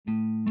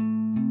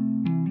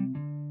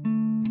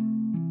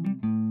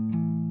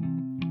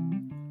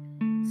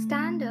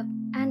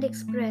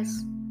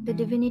express the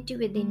divinity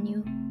within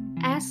you,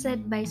 as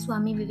said by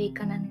Swami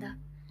Vivekananda.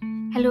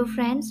 Hello,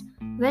 friends,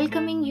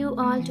 welcoming you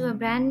all to a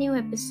brand new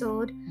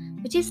episode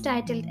which is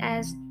titled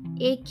as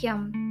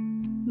Ekyam,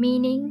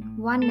 meaning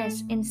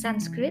oneness in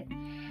Sanskrit.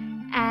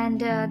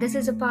 And this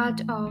is a part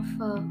of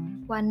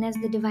Oneness,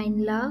 the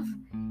Divine Love.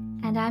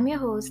 And I'm your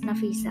host,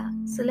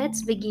 Nafisa. So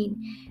let's begin.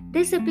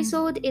 This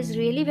episode is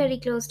really very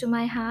close to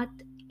my heart,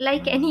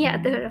 like any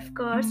other, of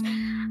course.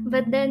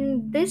 But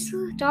then this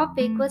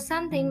topic was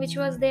something which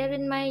was there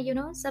in my,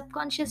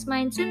 subconscious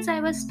mind since I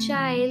was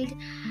child.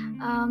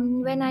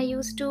 When I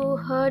used to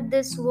heard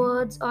these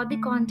words or the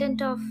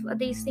content of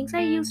these things,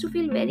 I used to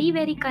feel very,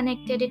 very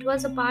connected. It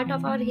was a part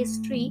of our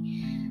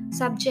history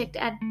subject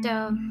at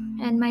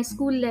my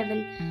school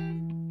level.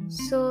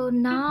 So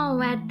now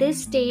at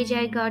this stage,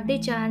 I got the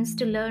chance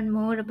to learn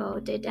more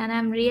about it, and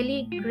I'm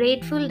really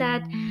grateful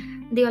that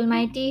the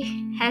Almighty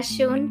has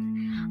shown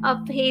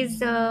up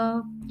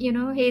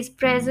His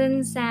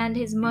presence and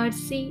His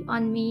mercy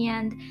on me,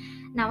 and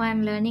now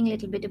I'm learning a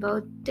little bit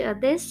about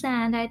this,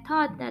 and I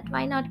thought that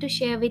why not to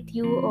share with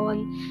you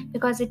all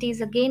because it is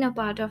again a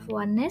part of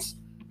oneness.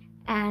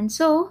 And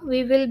so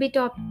we will be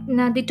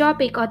now the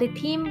topic or the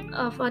theme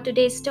for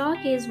today's talk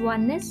is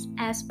oneness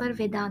as per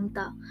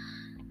Vedanta.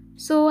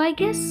 So I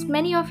guess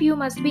many of you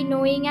must be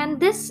knowing, and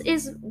this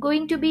is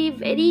going to be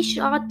very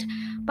short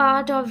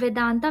part of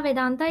Vedanta.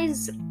 Vedanta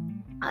is,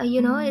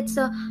 it's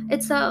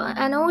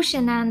an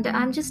ocean, and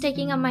I'm just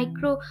taking a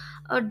micro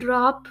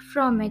drop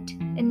from it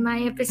in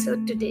my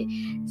episode today.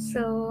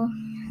 So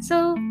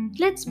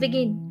let's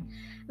begin.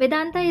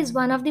 Vedanta is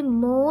one of the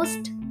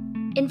most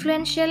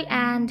influential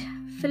and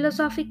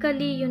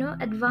philosophically,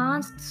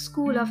 advanced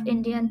school of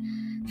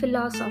Indian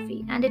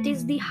philosophy, and it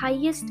is the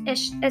highest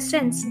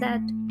essence that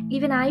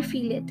even I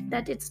feel it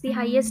that it's the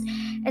highest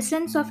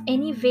essence of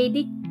any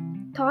Vedic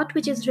thought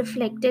which is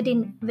reflected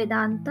in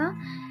Vedanta.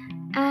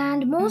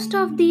 And most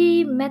of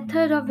the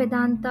method of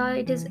Vedanta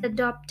it is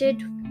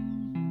adopted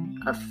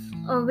of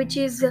which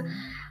is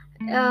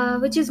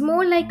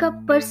more like a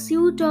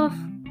pursuit of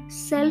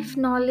self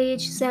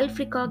knowledge, self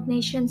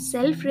recognition,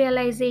 self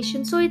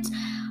realization. So it's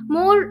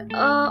more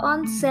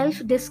on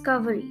self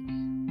discovery,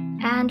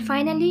 and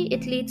finally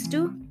it leads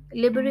to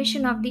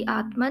liberation of the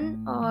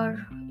Atman,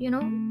 or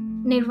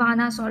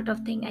nirvana sort of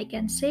thing, I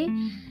can say.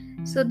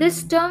 So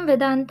this term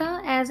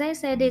Vedanta, as I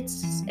said,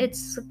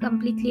 it's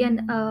completely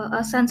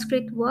a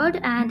Sanskrit word,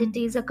 and it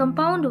is a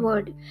compound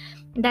word.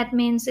 That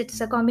means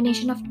it's a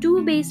combination of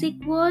two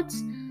basic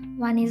words.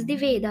 One is the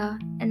Veda,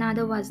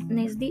 another one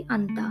is the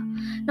Anta.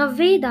 Now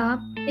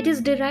Veda, it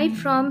is derived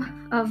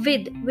from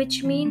Vid,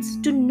 which means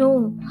to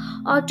know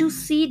or to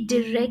see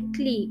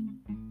directly.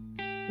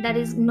 That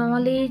is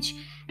knowledge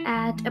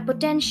at a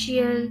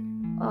potential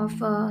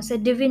of say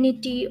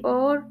divinity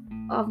or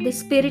of the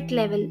spirit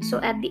level, so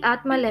at the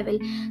Atma level.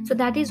 So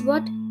that is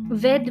what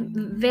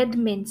ved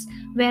means,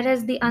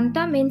 whereas the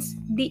Anta means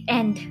the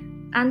end.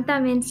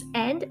 Anta means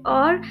end,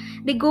 or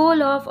the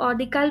goal of, or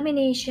the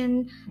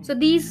culmination. So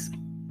these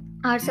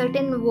are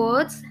certain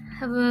words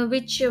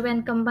which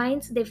when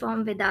combined they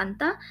form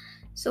Vedanta.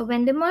 So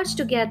when they merge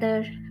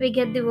together we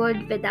get the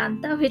word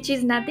Vedanta, which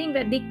is nothing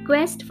but the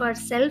quest for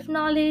self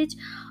knowledge,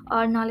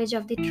 or knowledge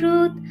of the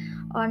truth,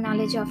 or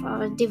knowledge of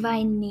our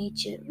divine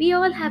nature. We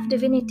all have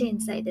divinity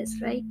inside us,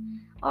 right?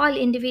 All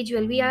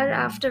individual, we are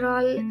after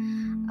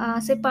all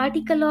say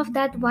particle of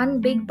that one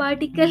big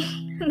particle.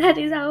 That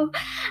is how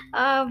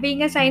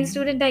being a science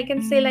student I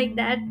can say like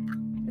that.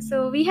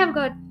 So we have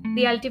got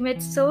the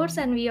ultimate source,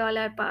 and we all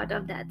are part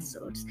of that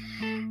source.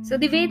 So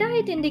the Veda,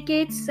 it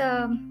indicates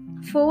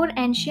four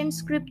ancient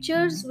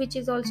scriptures, which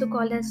is also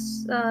called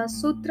as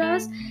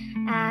sutras,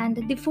 and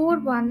the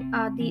four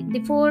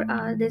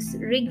are this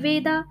Rig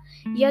Veda,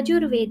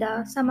 Yajur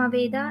Veda,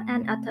 Samaveda,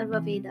 and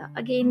Atharva Veda.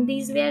 Again,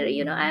 these were,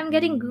 I'm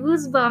getting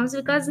goosebumps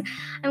because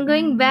I'm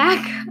going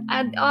back,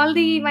 and all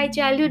the my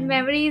childhood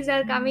memories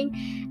are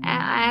coming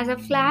as a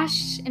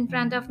flash in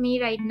front of me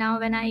right now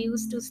when I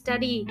used to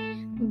study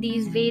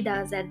these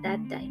Vedas at that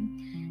time.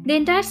 The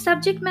entire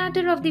subject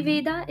matter of the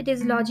Veda, it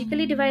is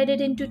logically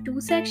divided into two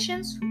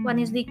sections. One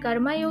is the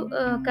Karma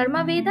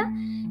Veda,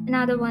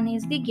 another one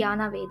is the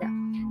Jnana Veda.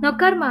 Now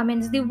karma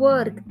means the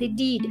work, the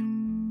deed.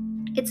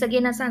 It's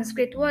again a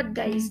Sanskrit word,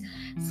 guys.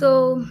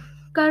 So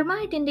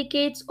karma, it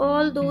indicates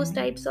all those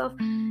types of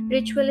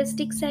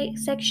ritualistic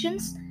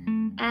sections,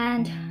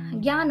 and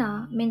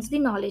Jnana means the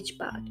knowledge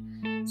part.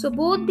 So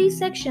both these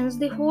sections,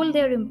 they hold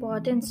their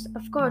importance.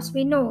 Of course,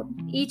 we know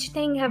each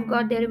thing have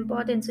got their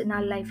importance in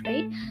our life,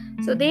 right?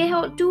 So they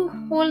have to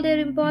hold their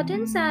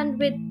importance, and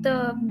with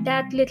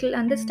that little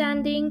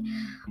understanding,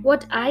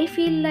 what I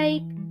feel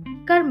like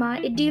karma,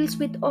 it deals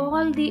with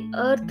all the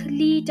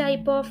earthly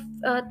type of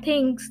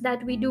things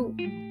that we do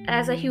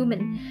as a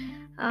human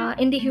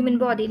in the human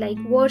body, like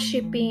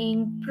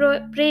worshipping,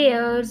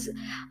 prayers,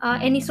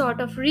 any sort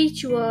of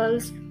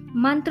rituals,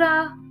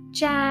 mantra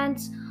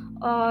chants,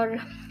 or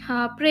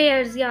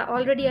prayers. Yeah,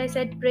 already I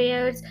said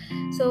prayers.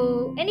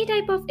 So any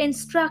type of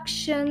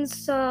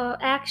instructions,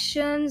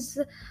 actions,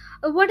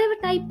 whatever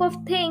type of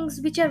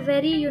things which are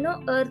very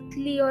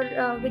earthly, or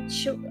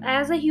which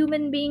as a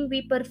human being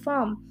we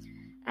perform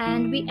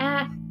and we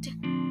act.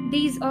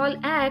 These all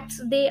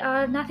acts, they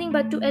are nothing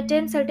but to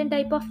attain certain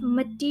type of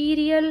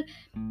material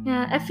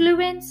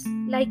affluence,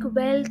 like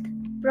wealth,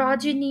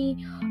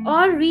 progeny,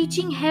 or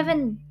reaching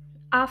heaven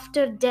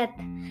after death.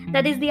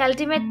 That is the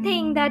ultimate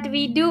thing that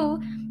we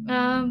do,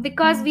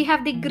 because we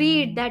have the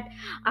greed that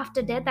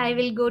after death I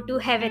will go to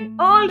heaven.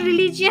 All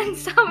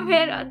religions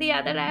somewhere or the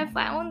other, I have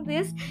found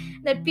this,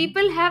 that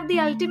people have the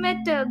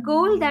ultimate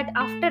goal that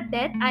after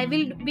death I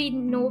will be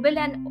noble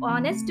and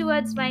honest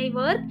towards my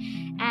work.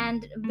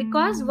 And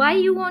because why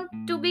you want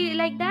to be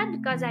like that?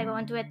 Because I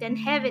want to attend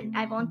heaven,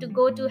 I want to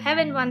go to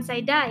heaven once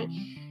I die.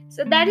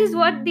 So that is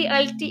what the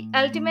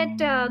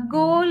ultimate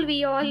goal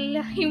we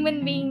all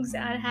human beings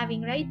are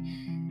having, right?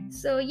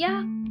 So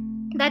yeah,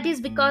 that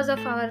is because of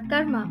our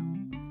karma.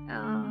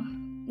 uh,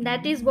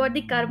 that is what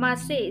the karma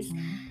says.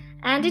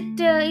 And it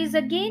is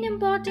again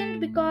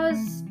important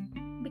because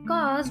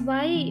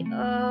why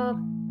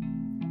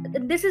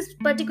this is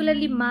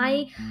particularly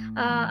my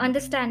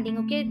understanding,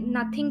 okay?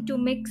 Nothing to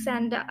mix,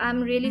 and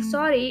I'm really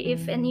sorry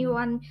if any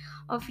one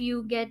of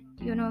you get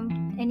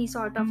any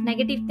sort of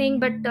negative thing,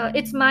 but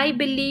it's my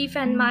belief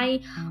and my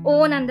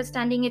own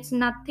understanding. It's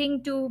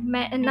nothing to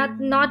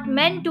not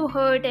meant to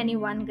hurt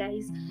anyone,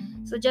 guys.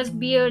 So just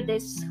bear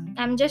this.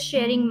 I'm just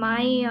sharing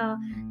my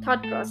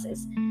thought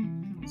process.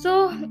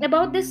 So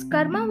about this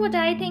karma, what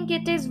I think,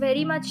 it is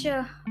very much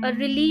a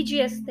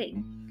religious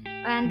thing,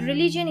 and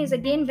religion is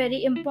again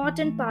very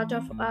important part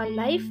of our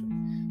life.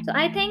 So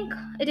I think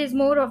it is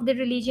more of the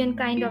religion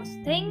kind of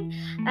thing,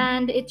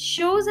 and it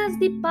shows us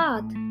the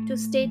path to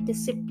stay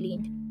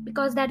disciplined,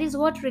 because that is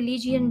what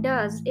religion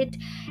does.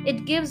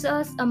 It gives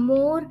us a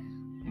more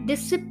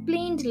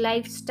disciplined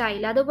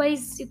lifestyle.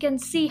 Otherwise you can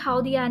see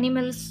how the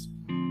animals,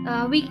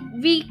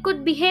 we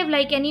could behave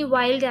like any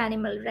wild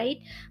animal, right?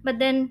 But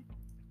then,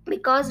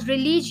 because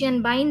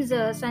religion binds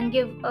us and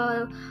give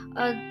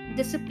a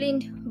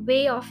disciplined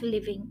way of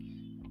living,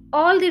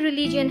 all the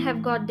religion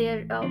have got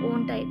their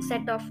own type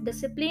set of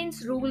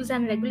disciplines, rules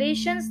and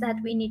regulations that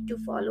we need to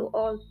follow,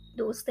 all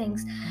those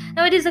things.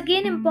 Now it is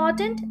again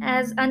important,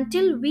 as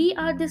until we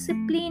are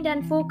disciplined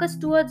and focused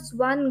towards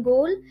one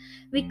goal,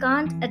 we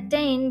can't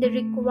attain the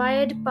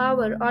required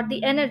power or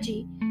the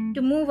energy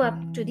to move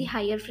up to the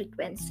higher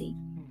frequency.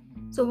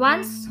 So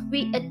once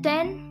we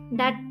attain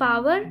that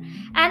power,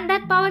 and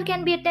that power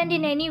can be attained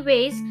in any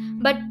ways,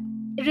 but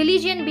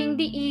religion being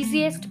the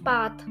easiest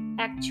path,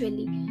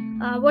 actually,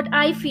 what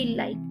I feel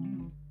like.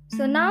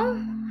 So now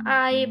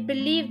I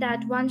believe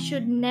that one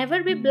should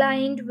never be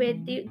blind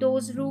with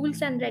those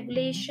rules and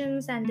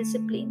regulations and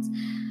disciplines.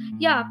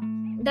 Yeah,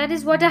 that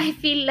is what I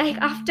feel like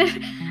after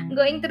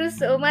going through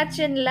so much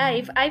in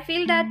life. I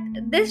feel that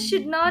this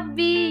should not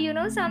be,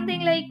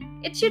 something like,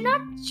 it should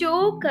not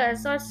choke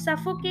us or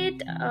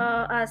suffocate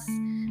us.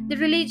 The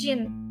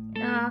religion,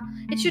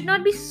 it should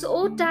not be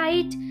so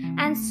tight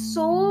and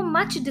so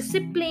much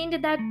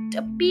disciplined that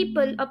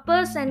a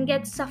person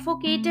gets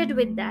suffocated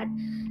with that.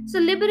 So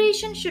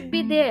liberation should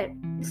be there.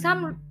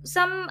 Some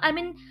I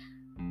mean,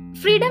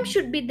 freedom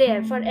should be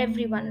there for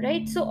everyone,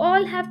 right? So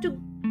all have to,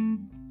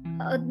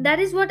 that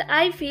is what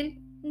I feel.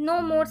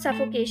 No more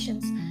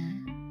suffocations.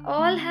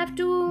 All have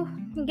to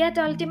get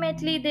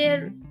ultimately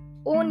their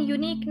own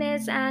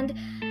uniqueness, and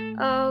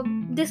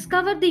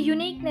discover the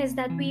uniqueness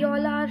that we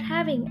all are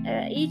having.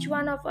 Each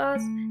one of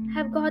us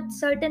have got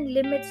certain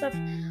limits of,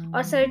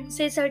 or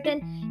say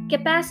certain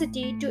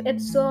capacity to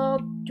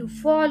absorb, to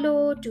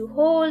follow, to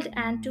hold,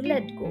 and to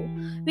let go.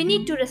 We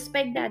need to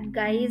respect that,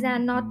 guys,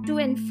 and not to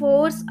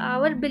enforce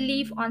our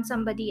belief on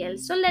somebody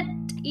else. So let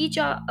each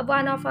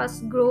one of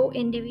us grow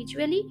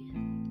individually.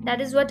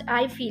 That is what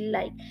I feel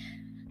like.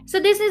 So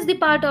this is the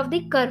part of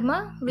the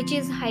karma which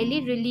is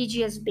highly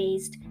religious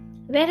based.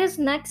 Whereas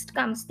next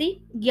comes the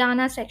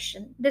jnana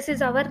section. This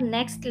is our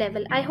next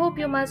level. I hope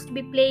you must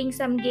be playing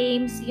some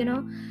games,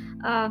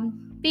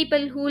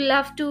 people who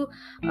love to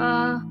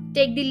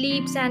take the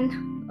leaps and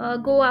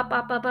go up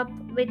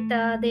with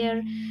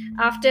their,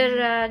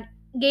 after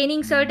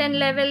gaining certain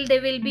level they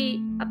will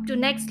be up to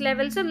next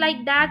level. So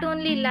like that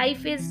only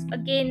life is,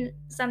 again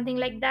something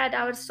like that.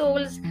 Our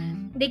souls,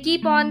 they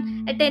keep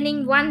on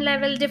attaining one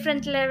level,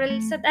 different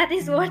level. So that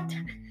is what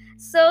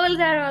souls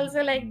are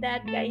also like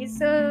that, guys.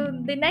 So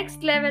the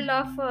next level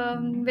of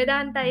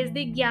vedanta is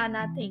the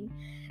jnana thing.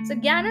 So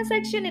jnana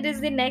section, it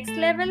is the next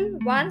level.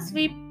 Once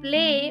we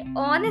play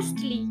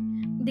honestly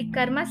the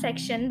karma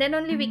section, then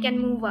only we can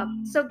move up.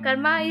 So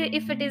karma,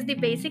 if it is the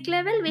basic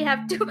level, we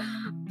have to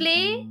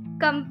play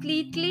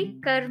completely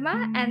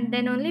karma, and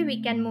then only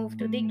we can move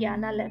to the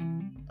jnana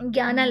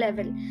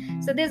level.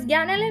 So this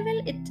jnana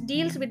level, it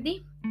deals with the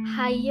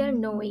higher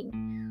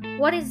knowing,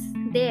 what is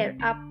there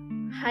up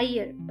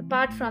higher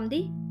apart from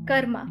the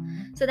karma.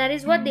 So that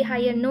is what the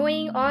higher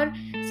knowing, or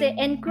say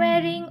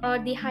inquiring, or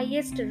the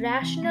highest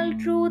rational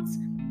truths,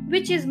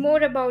 which is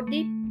more about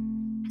the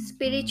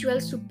spiritual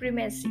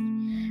supremacy.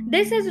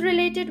 This is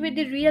related with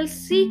the real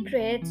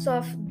secrets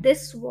of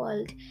this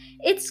world,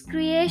 its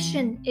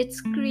creation,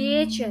 its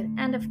creature,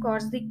 and of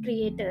course the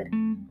creator.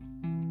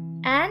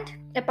 And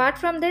apart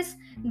from this,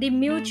 the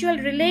mutual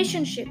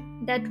relationship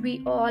that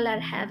we all are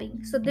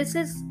having. So this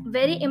is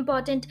very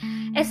important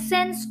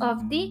essence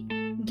of the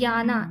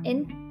jnana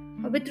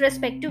in with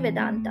respect to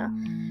Vedanta.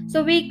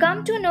 So we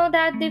come to know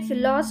that the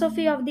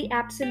philosophy of the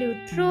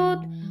absolute truth,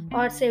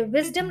 or say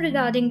wisdom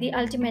regarding the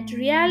ultimate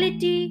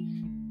reality,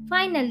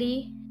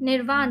 finally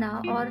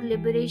nirvana or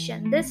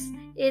liberation, this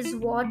is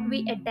what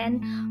we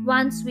attend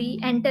once we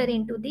enter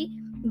into the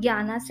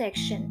jnana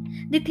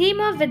section. The theme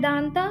of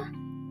Vedanta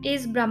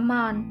is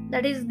Brahman,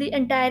 that is the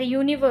entire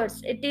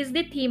universe. It is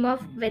the theme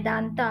of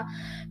Vedanta,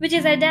 which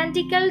is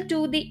identical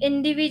to the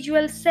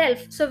individual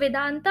self. So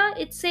Vedanta,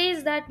 it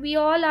says that we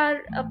all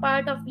are a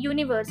part of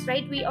universe,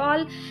 right? We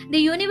all, the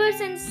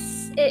universe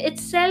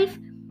itself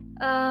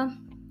uh,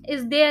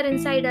 is there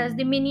inside us.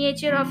 The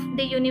miniature of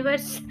the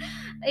universe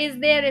is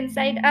there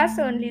inside us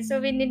only. So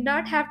we need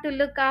not have to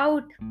look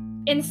out.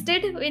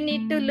 Instead, we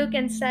need to look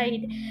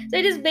inside. So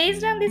it is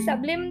based on the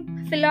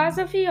sublime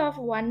philosophy of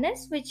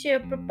oneness, which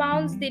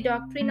propounds the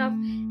doctrine of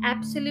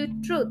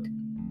absolute truth,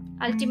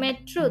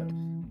 ultimate truth,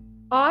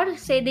 or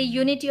say the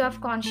unity of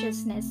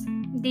consciousness,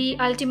 the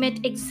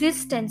ultimate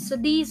existence. So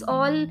these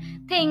all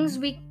things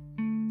we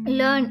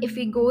learn if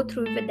we go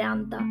through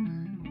Vedanta.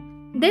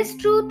 This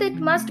truth, it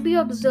must be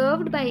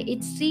observed by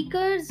its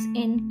seekers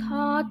in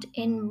thought,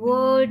 in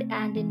word,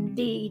 and in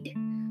deed.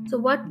 So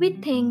what we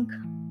think,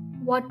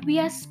 what we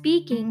are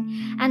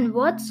speaking, and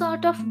what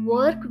sort of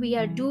work we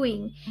are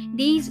doing,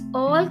 these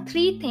all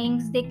three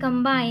things, they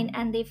combine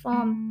and they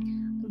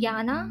form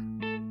jnana,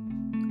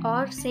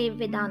 or say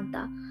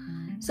Vedanta.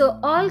 So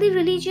all the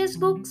religious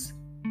books,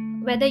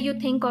 whether you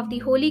think of the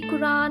Holy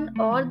Quran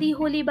or the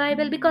Holy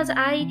Bible, because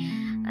I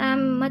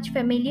am much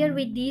familiar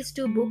with these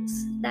two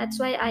books, that's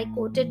why I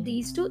quoted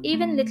these two,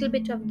 even little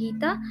bit of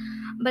Gita,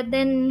 but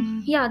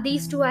then yeah,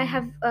 these two I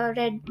have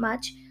read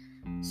much.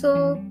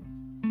 So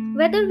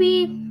whether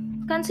we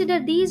consider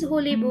these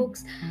holy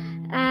books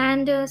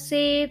and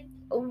say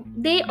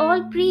they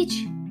all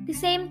preach the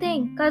same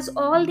thing, because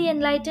all the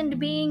enlightened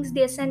beings,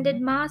 the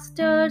ascended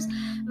masters,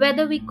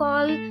 whether we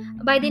call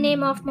by the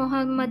name of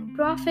Muhammad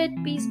Prophet,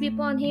 peace be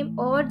upon him,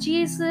 or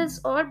Jesus,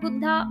 or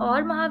Buddha,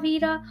 or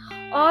Mahavira,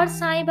 or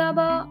Sai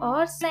Baba,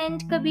 or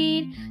Saint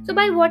Kabir, so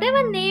by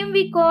whatever name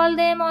we call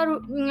them,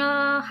 or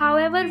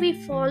however we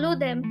follow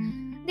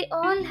them, they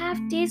all have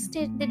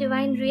tasted the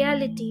divine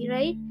reality,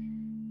 right?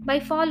 By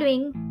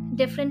following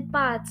different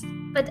paths,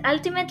 but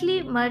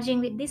ultimately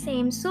merging with the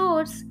same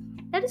source.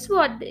 That is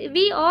what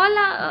we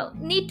all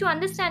need to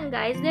understand,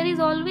 guys. There is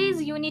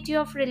always unity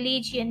of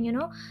religion.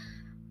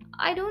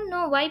 I don't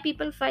know why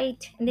people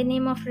fight in the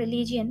name of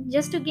religion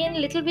just to gain a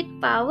little bit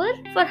power.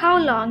 For how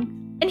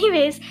long?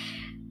 Anyways,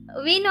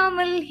 we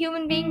normal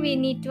human being, we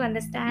need to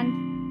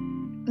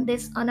understand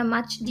this on a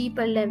much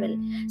deeper level.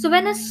 So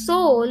when a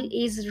soul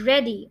is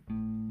ready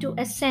to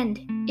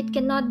ascend, it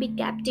cannot be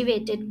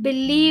captivated.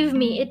 Believe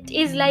me, it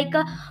is like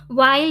a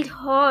wild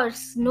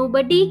horse.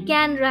 Nobody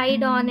can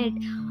ride on it.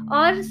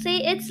 Or say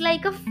it's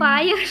like a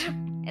fire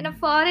in a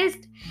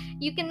forest.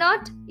 You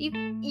cannot, you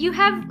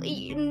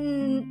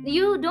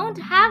don't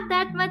have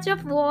that much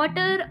of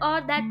water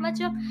or that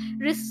much of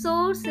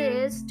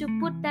resources to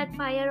put that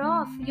fire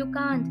off. You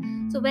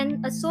can't. So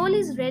when a soul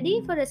is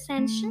ready for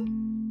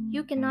ascension,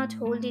 you cannot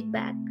hold it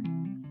back.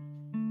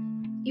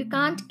 You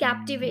can't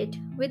captivate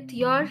with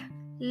your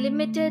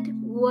limited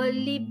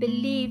worldly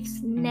beliefs.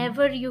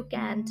 Never you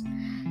can't.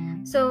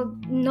 So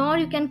nor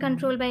you can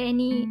control by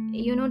any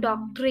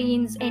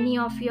doctrines, any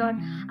of your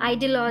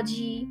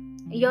ideology,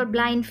 your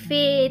blind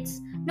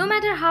faiths. No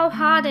matter how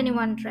hard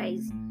anyone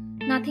tries,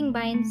 nothing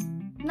binds,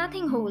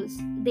 nothing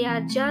holds. They are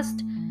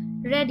just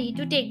ready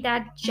to take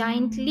that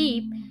giant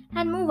leap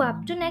and move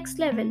up to next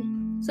level.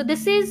 So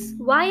this is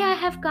why I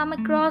have come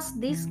across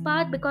this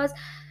part, because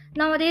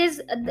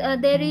nowadays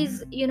there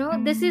is,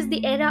 this is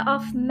the era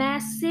of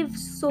massive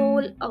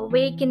soul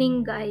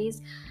awakening,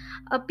 guys.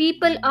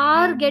 People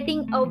are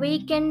getting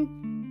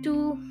awakened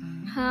to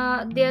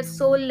their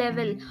soul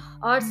level,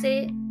 or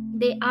say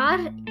they are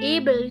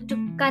able to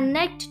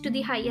connect to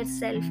the higher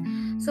self.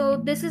 So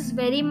this is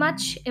very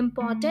much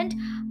important.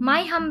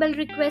 My humble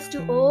request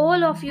to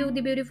all of you, the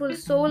beautiful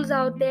souls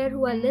out there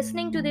who are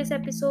listening to this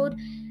episode,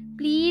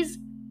 please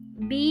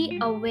be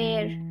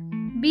aware.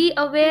 Be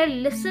aware,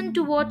 listen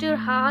to what your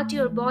heart,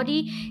 your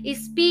body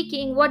is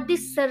speaking, what the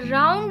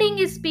surrounding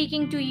is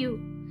speaking to you.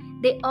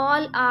 They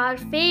all are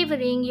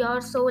favoring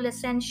your soul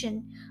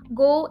ascension.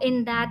 Go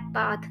in that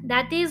path.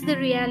 That is the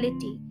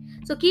reality.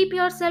 So keep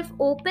yourself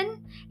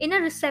open in a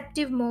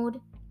receptive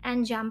mode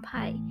and jump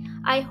high.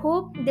 I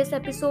hope this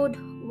episode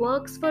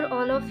works for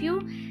all of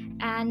you,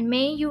 and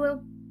may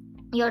your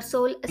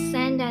soul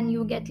ascend and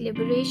you get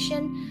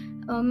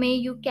liberation. May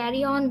you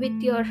carry on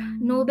with your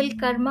noble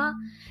karma.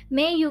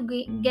 May you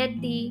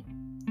get the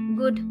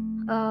good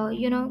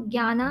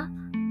jnana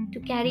to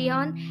carry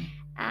on.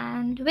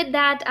 And with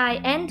that, I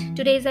end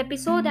today's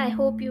episode. I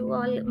hope you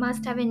all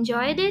must have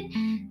enjoyed it.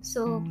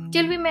 So,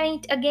 till we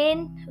meet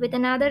again with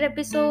another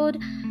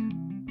episode,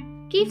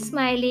 keep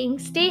smiling,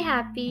 stay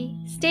happy,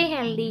 stay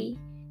healthy,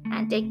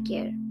 and take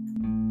care.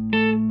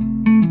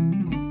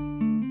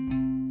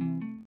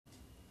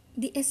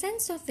 The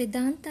essence of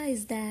Vedanta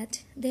is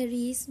that there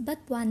is but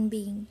one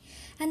being,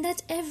 and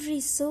that every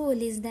soul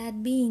is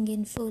that being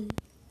in full,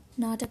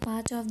 not a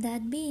part of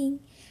that being,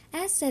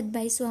 as said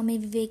by Swami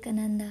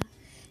Vivekananda.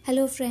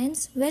 Hello,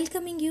 friends,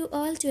 welcoming you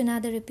all to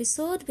another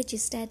episode which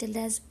is titled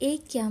as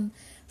Ekyam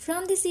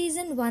from the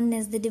season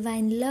Oneness, the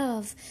Divine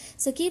Love.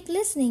 So keep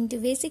listening to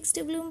Basics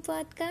to Bloom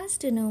podcast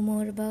to know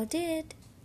more about it.